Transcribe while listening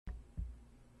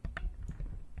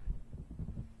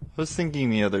I was thinking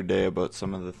the other day about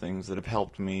some of the things that have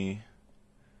helped me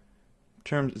in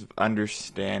terms of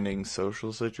understanding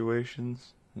social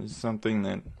situations. It's something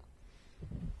that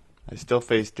I still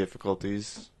face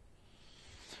difficulties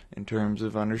in terms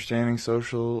of understanding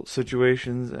social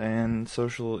situations and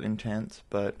social intent,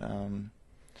 but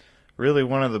really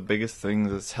one of the biggest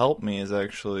things that's helped me is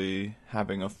actually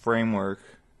having a framework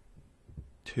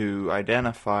to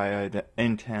identify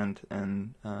intent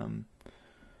and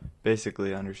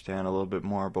basically understand a little bit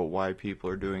more about why people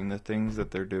are doing the things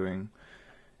that they're doing.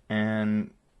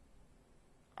 And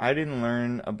I didn't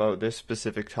learn about this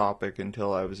specific topic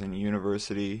until I was in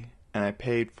university, and I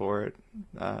paid for it,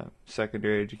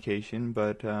 secondary education,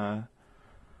 but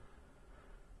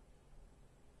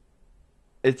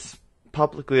it's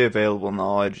publicly available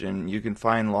knowledge, and you can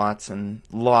find lots and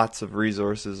lots of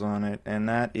resources on it, and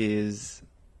that is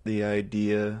the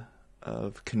idea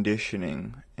of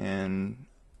conditioning and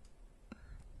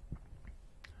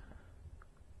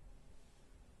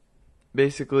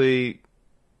basically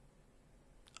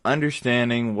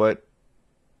understanding what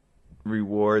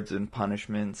rewards and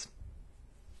punishments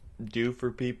do for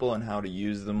people and how to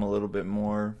use them a little bit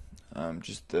more,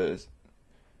 just the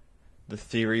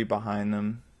theory behind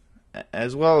them,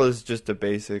 as well as just a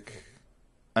basic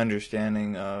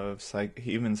understanding of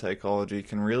human psychology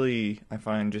can really, I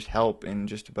find, just help in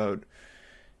just about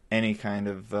any kind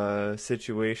of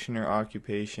situation or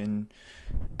occupation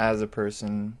as a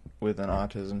person with an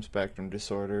autism spectrum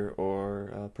disorder or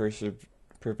a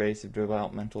pervasive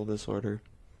developmental disorder.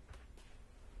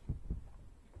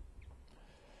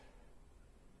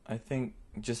 I think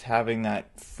just having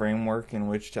that framework in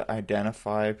which to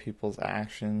identify people's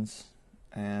actions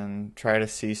and try to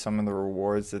see some of the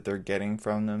rewards that they're getting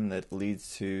from them that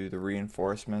leads to the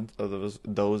reinforcement of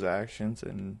those actions,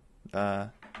 and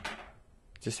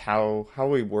just how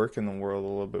we work in the world a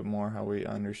little bit more, how we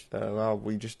understand. Well,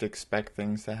 we just expect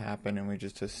things to happen, and we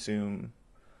just assume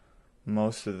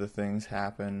most of the things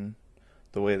happen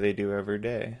the way they do every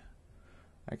day.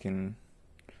 I can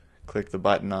click the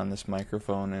button on this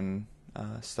microphone and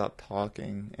stop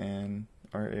talking,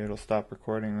 or it'll stop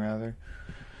recording rather.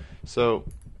 So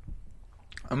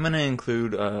I'm going to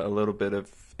include a little bit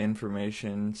of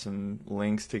information, some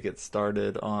links to get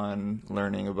started on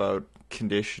learning about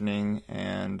conditioning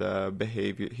and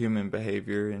human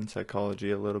behavior in psychology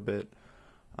a little bit.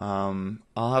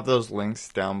 I'll have those links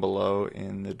down below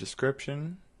in the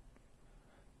description.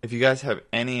 If you guys have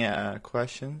any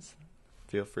questions,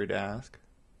 feel free to ask.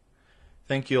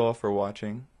 Thank you all for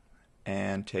watching,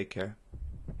 and take care.